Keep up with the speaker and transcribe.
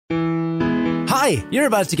Hi, you're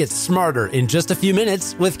about to get smarter in just a few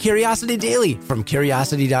minutes with Curiosity Daily from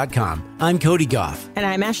Curiosity.com. I'm Cody Goff. And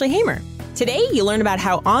I'm Ashley Hamer. Today, you learn about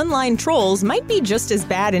how online trolls might be just as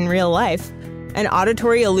bad in real life, an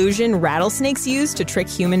auditory illusion rattlesnakes use to trick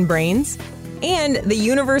human brains, and the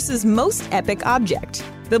universe's most epic object,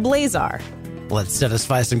 the Blazar. Let's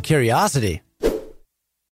satisfy some curiosity.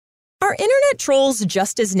 Are internet trolls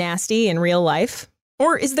just as nasty in real life?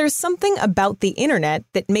 Or is there something about the internet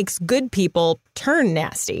that makes good people turn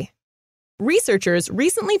nasty? Researchers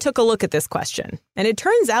recently took a look at this question, and it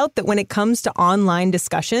turns out that when it comes to online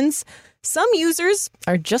discussions, some users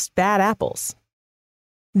are just bad apples.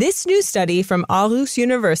 This new study from Aarhus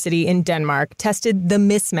University in Denmark tested the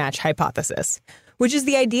mismatch hypothesis, which is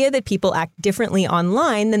the idea that people act differently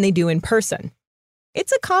online than they do in person.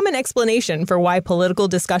 It's a common explanation for why political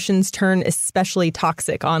discussions turn especially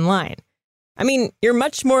toxic online. I mean, you're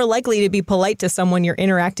much more likely to be polite to someone you're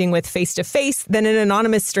interacting with face-to-face than an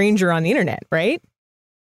anonymous stranger on the internet, right?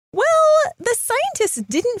 Well, the scientists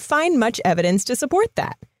didn't find much evidence to support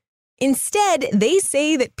that. Instead, they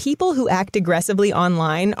say that people who act aggressively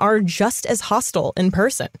online are just as hostile in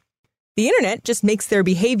person. The internet just makes their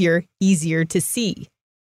behavior easier to see.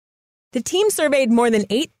 The team surveyed more than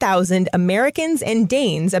 8,000 Americans and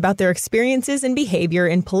Danes about their experiences and behavior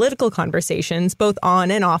in political conversations, both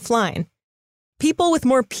on and offline. People with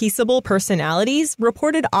more peaceable personalities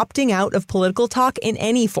reported opting out of political talk in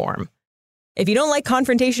any form. If you don't like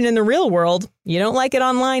confrontation in the real world, you don't like it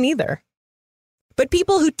online either. But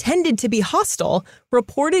people who tended to be hostile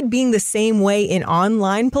reported being the same way in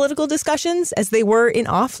online political discussions as they were in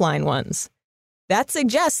offline ones. That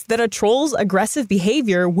suggests that a troll's aggressive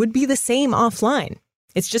behavior would be the same offline.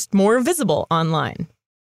 It's just more visible online.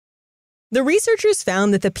 The researchers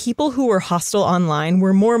found that the people who were hostile online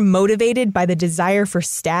were more motivated by the desire for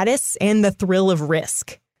status and the thrill of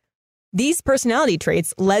risk. These personality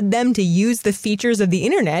traits led them to use the features of the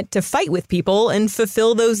internet to fight with people and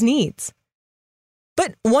fulfill those needs.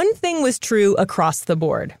 But one thing was true across the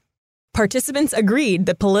board. Participants agreed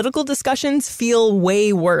that political discussions feel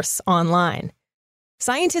way worse online.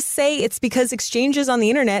 Scientists say it's because exchanges on the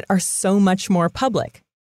internet are so much more public.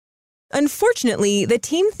 Unfortunately, the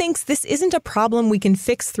team thinks this isn't a problem we can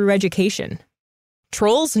fix through education.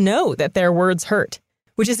 Trolls know that their words hurt,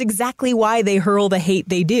 which is exactly why they hurl the hate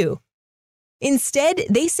they do. Instead,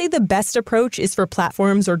 they say the best approach is for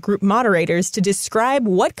platforms or group moderators to describe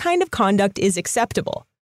what kind of conduct is acceptable.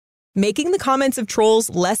 Making the comments of trolls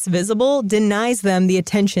less visible denies them the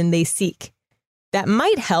attention they seek. That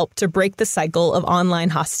might help to break the cycle of online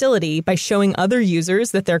hostility by showing other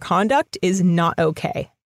users that their conduct is not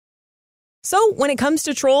okay. So when it comes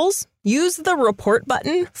to trolls, use the report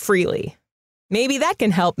button freely. Maybe that can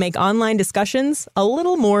help make online discussions a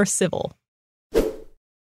little more civil.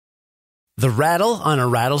 The rattle on a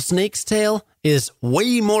rattlesnake's tail is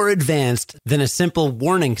way more advanced than a simple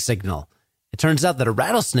warning signal. It turns out that a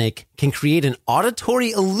rattlesnake can create an auditory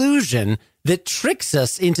illusion that tricks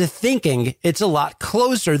us into thinking it's a lot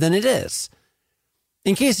closer than it is.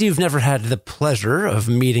 In case you've never had the pleasure of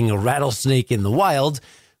meeting a rattlesnake in the wild,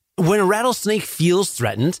 when a rattlesnake feels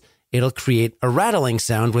threatened, it'll create a rattling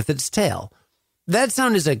sound with its tail. That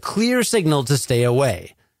sound is a clear signal to stay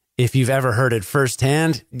away. If you've ever heard it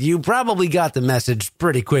firsthand, you probably got the message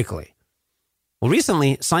pretty quickly. Well,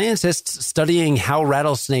 recently, scientists studying how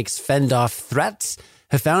rattlesnakes fend off threats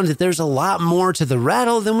have found that there's a lot more to the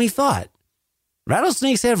rattle than we thought.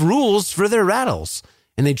 Rattlesnakes have rules for their rattles,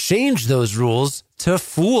 and they change those rules to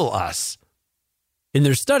fool us. In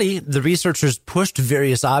their study, the researchers pushed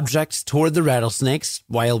various objects toward the rattlesnakes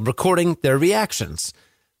while recording their reactions.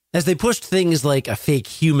 As they pushed things like a fake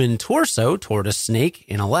human torso toward a snake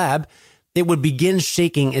in a lab, it would begin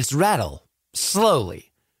shaking its rattle,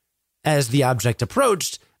 slowly. As the object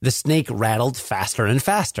approached, the snake rattled faster and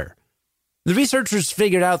faster. The researchers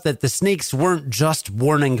figured out that the snakes weren't just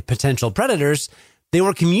warning potential predators, they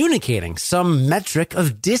were communicating some metric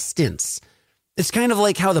of distance. It's kind of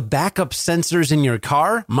like how the backup sensors in your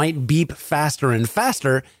car might beep faster and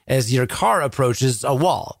faster as your car approaches a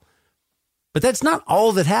wall. But that's not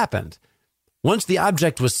all that happened. Once the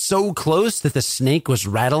object was so close that the snake was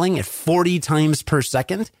rattling at 40 times per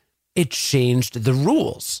second, it changed the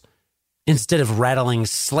rules. Instead of rattling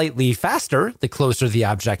slightly faster the closer the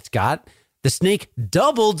object got, the snake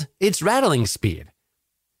doubled its rattling speed.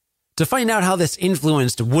 To find out how this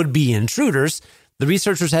influenced would-be intruders, the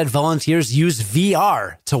researchers had volunteers use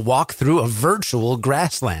VR to walk through a virtual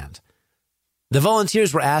grassland. The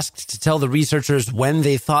volunteers were asked to tell the researchers when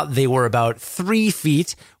they thought they were about 3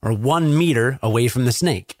 feet or 1 meter away from the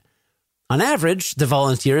snake. On average, the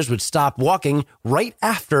volunteers would stop walking right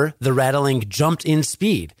after the rattling jumped in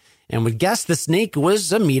speed and would guess the snake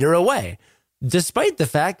was a meter away, despite the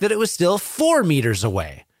fact that it was still 4 meters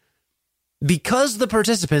away. Because the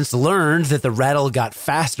participants learned that the rattle got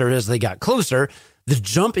faster as they got closer, the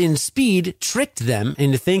jump in speed tricked them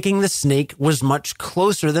into thinking the snake was much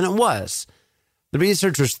closer than it was. The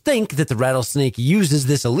researchers think that the rattlesnake uses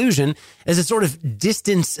this illusion as a sort of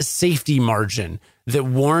distance safety margin that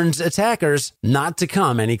warns attackers not to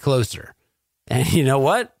come any closer. And you know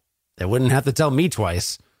what? They wouldn't have to tell me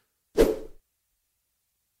twice.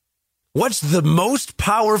 What's the most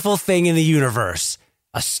powerful thing in the universe?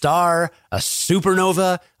 A star, a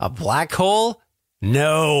supernova, a black hole?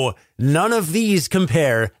 No, none of these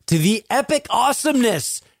compare to the epic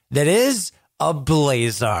awesomeness that is a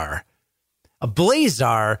blazar. A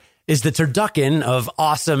blazar is the turducken of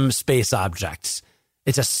awesome space objects.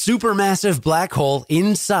 It's a supermassive black hole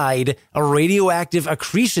inside a radioactive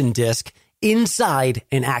accretion disk inside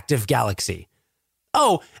an active galaxy.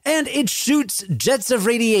 Oh, and it shoots jets of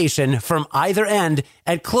radiation from either end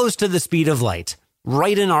at close to the speed of light,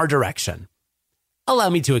 right in our direction.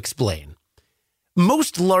 Allow me to explain.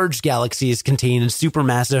 Most large galaxies contain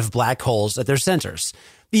supermassive black holes at their centers,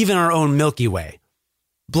 even our own Milky Way.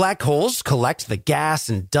 Black holes collect the gas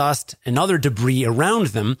and dust and other debris around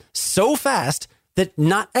them so fast that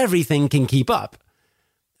not everything can keep up.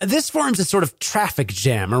 This forms a sort of traffic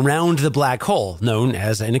jam around the black hole, known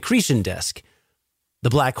as an accretion disk. The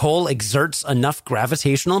black hole exerts enough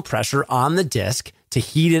gravitational pressure on the disk to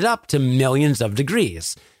heat it up to millions of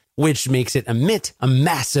degrees, which makes it emit a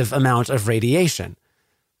massive amount of radiation.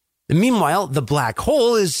 Meanwhile, the black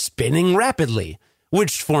hole is spinning rapidly,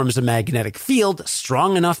 which forms a magnetic field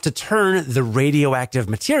strong enough to turn the radioactive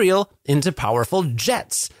material into powerful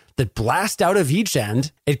jets that blast out of each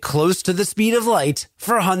end at close to the speed of light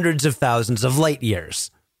for hundreds of thousands of light years.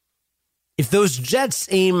 If those jets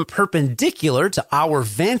aim perpendicular to our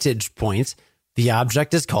vantage point, the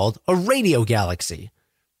object is called a radio galaxy.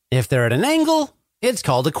 If they're at an angle, it's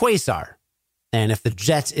called a quasar. And if the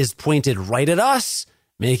jet is pointed right at us,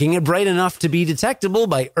 making it bright enough to be detectable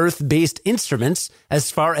by Earth-based instruments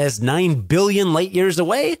as far as 9 billion light years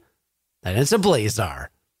away, then it's a blazar.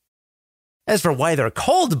 As for why they're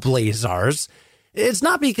called blazars, it's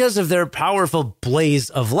not because of their powerful blaze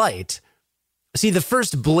of light. See, the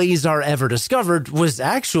first blazar ever discovered was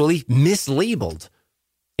actually mislabeled.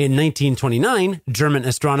 In 1929, German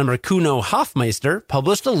astronomer Kuno Hofmeister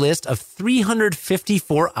published a list of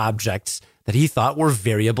 354 objects that he thought were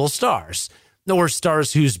variable stars, or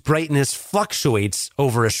stars whose brightness fluctuates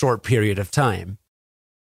over a short period of time.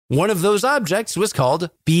 One of those objects was called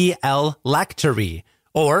BL Lactarii,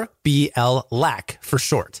 or BL Lac for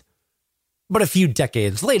short. But a few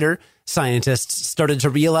decades later, scientists started to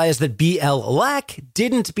realize that BL Lac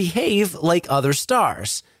didn't behave like other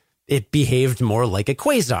stars. It behaved more like a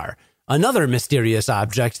quasar, another mysterious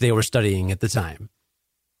object they were studying at the time.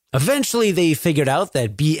 Eventually, they figured out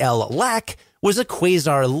that BL Lac was a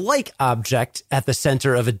quasar-like object at the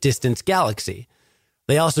center of a distant galaxy.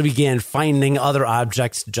 They also began finding other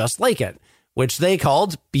objects just like it, which they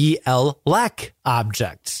called BL Lac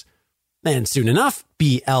objects. And soon enough,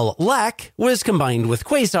 BL Lac was combined with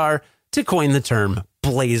quasar to coin the term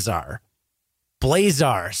blazar.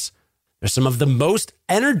 Blazars. They're some of the most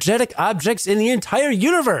energetic objects in the entire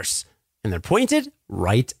universe, and they're pointed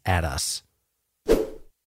right at us.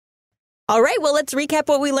 All right, well, let's recap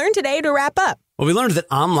what we learned today to wrap up. Well, we learned that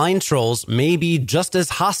online trolls may be just as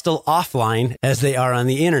hostile offline as they are on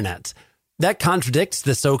the internet. That contradicts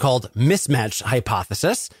the so-called mismatch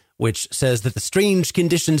hypothesis, which says that the strange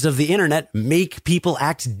conditions of the internet make people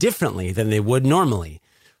act differently than they would normally.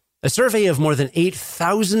 A survey of more than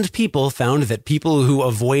 8,000 people found that people who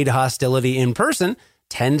avoid hostility in person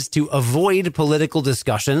tend to avoid political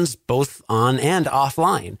discussions both on and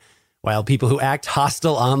offline, while people who act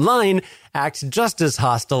hostile online act just as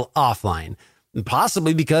hostile offline,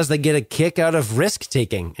 possibly because they get a kick out of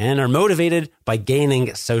risk-taking and are motivated by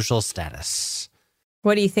gaining social status.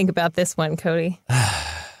 What do you think about this one, Cody?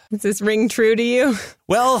 Does this ring true to you?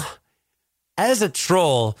 Well, as a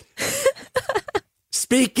troll,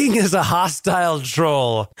 speaking as a hostile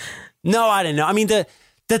troll, no, I don't know. I mean, the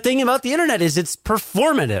thing about the internet is it's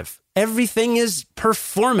performative. Everything is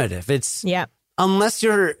performative. It's unless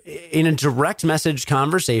you're in a direct message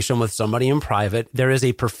conversation with somebody in private, there is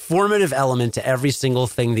a performative element to every single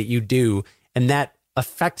thing that you do, and that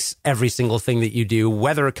affects every single thing that you do,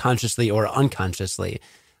 whether consciously or unconsciously.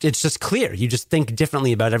 It's just clear. You just think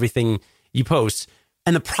differently about everything you post.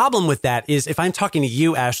 And the problem with that is if I'm talking to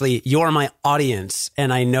you, Ashley, you're my audience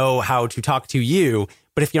and I know how to talk to you,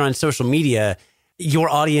 But if you're on social media, your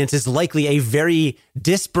audience is likely a very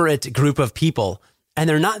disparate group of people. And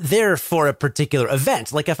they're not there for a particular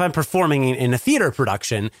event. Like if I'm performing in a theater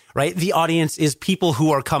production, right? The audience is people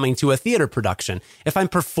who are coming to a theater production. If I'm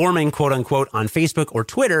performing, quote unquote, on Facebook or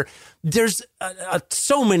Twitter, there's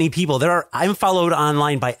so many people. I'm followed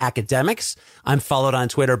online by academics. I'm followed on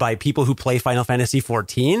Twitter by people who play Final Fantasy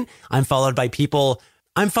XIV. I'm followed by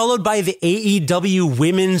the AEW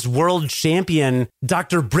Women's World Champion,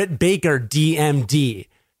 Dr. Britt Baker, DMD.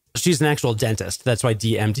 She's an actual dentist. That's why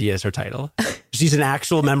DMD is her title. She's an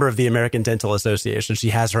actual member of the American Dental Association. She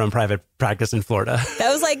has her own private practice in Florida.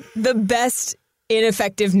 That was like the best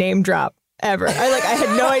ineffective name drop ever. I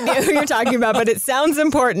had no idea who you're talking about, but it sounds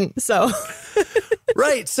important. So,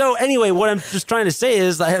 right. So anyway, what I'm just trying to say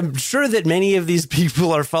is I'm sure that many of these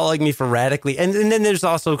people are following me for radically. And then there's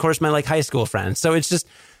also, of course, my like high school friends. So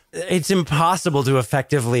it's impossible to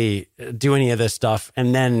effectively do any of this stuff.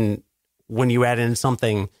 And then when you add in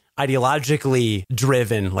something ideologically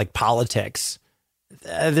driven like politics,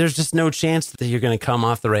 there's just no chance that you're going to come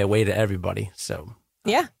off the right way to everybody. So,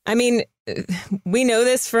 yeah, I mean, we know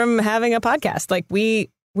this from having a podcast. Like we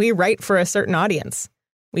write for a certain audience.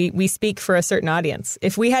 We speak for a certain audience.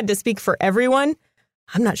 If we had to speak for everyone,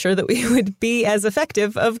 I'm not sure that we would be as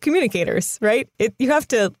effective of communicators, right? You have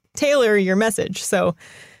to tailor your message. So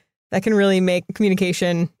that can really make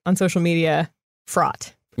communication on social media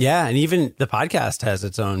fraught. Yeah, and even the podcast has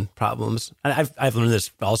its own problems. I've learned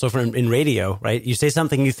this also in radio, right? You say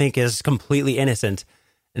something you think is completely innocent,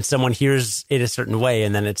 and someone hears it a certain way,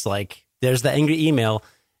 and then it's like, there's the angry email,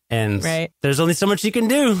 and There's only so much you can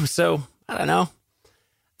do. So, I don't know.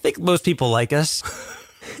 I think most people like us.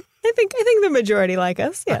 I think the majority like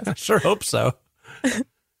us, yes. I sure hope so. And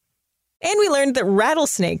we learned that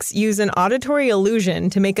rattlesnakes use an auditory illusion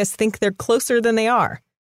to make us think they're closer than they are.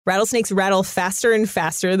 Rattlesnakes rattle faster and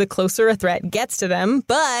faster the closer a threat gets to them,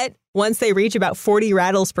 but once they reach about 40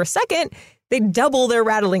 rattles per second, they double their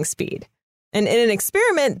rattling speed. And in an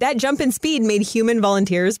experiment, that jump in speed made human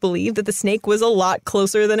volunteers believe that the snake was a lot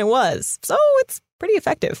closer than it was. So it's pretty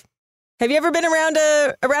effective. Have you ever been around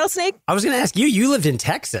a rattlesnake? I was going to ask you, you lived in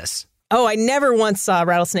Texas. Oh, I never once saw a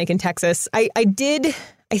rattlesnake in Texas. I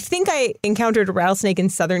think I encountered a rattlesnake in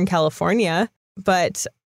Southern California, but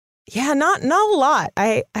yeah, not a lot.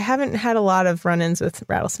 I haven't had a lot of run-ins with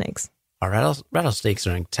rattlesnakes. Rattlesnakes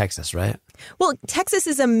are in Texas, right? Well, Texas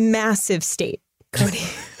is a massive state, Cody.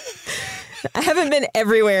 I haven't been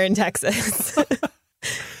everywhere in Texas.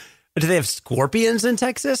 Do they have scorpions in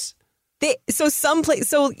Texas?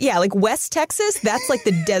 Like West Texas, that's like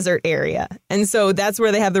the desert area. And so that's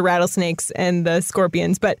where they have the rattlesnakes and the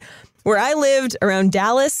scorpions. But where I lived around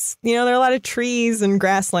Dallas, there are a lot of trees and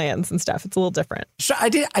grasslands and stuff. It's a little different. Sure, I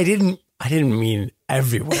didn't mean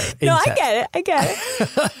everywhere. No, I get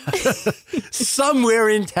it. Somewhere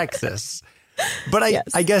in Texas. But yes.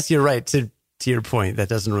 I guess you're right. To your point, that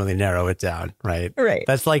doesn't really narrow it down, right? Right.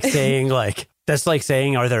 That's like saying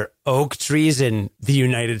are there oak trees in the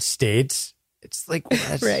United States? It's like,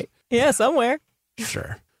 right. Yeah, somewhere.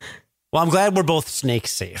 Sure. Well, I'm glad we're both snake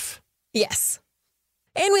safe. Yes.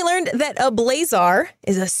 And we learned that a blazar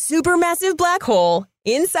is a supermassive black hole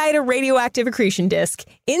inside a radioactive accretion disk,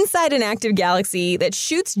 inside an active galaxy that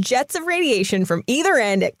shoots jets of radiation from either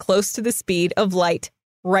end at close to the speed of light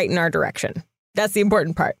right in our direction. That's the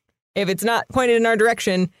important part. If it's not pointed in our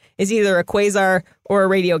direction, it's either a quasar or a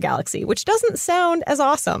radio galaxy, which doesn't sound as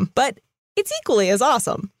awesome, but it's equally as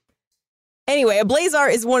awesome. Anyway, a blazar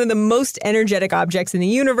is one of the most energetic objects in the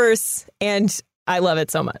universe, and I love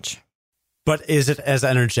it so much. But is it as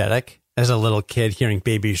energetic as a little kid hearing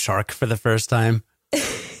Baby Shark for the first time?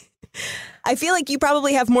 I feel like you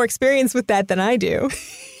probably have more experience with that than I do.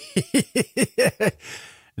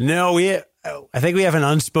 No, I think we have an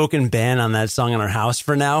unspoken ban on that song in our house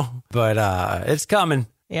for now, but it's coming.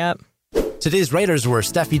 Yep. Today's writers were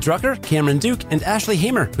Steffi Drucker, Cameron Duke, and Ashley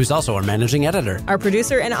Hamer, who's also our managing editor. Our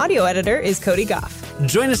producer and audio editor is Cody Goff.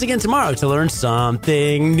 Join us again tomorrow to learn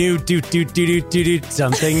something new,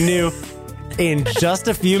 something new in just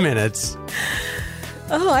a few minutes.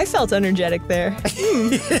 Oh, I felt energetic there.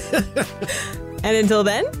 And until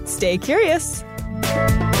then, stay curious.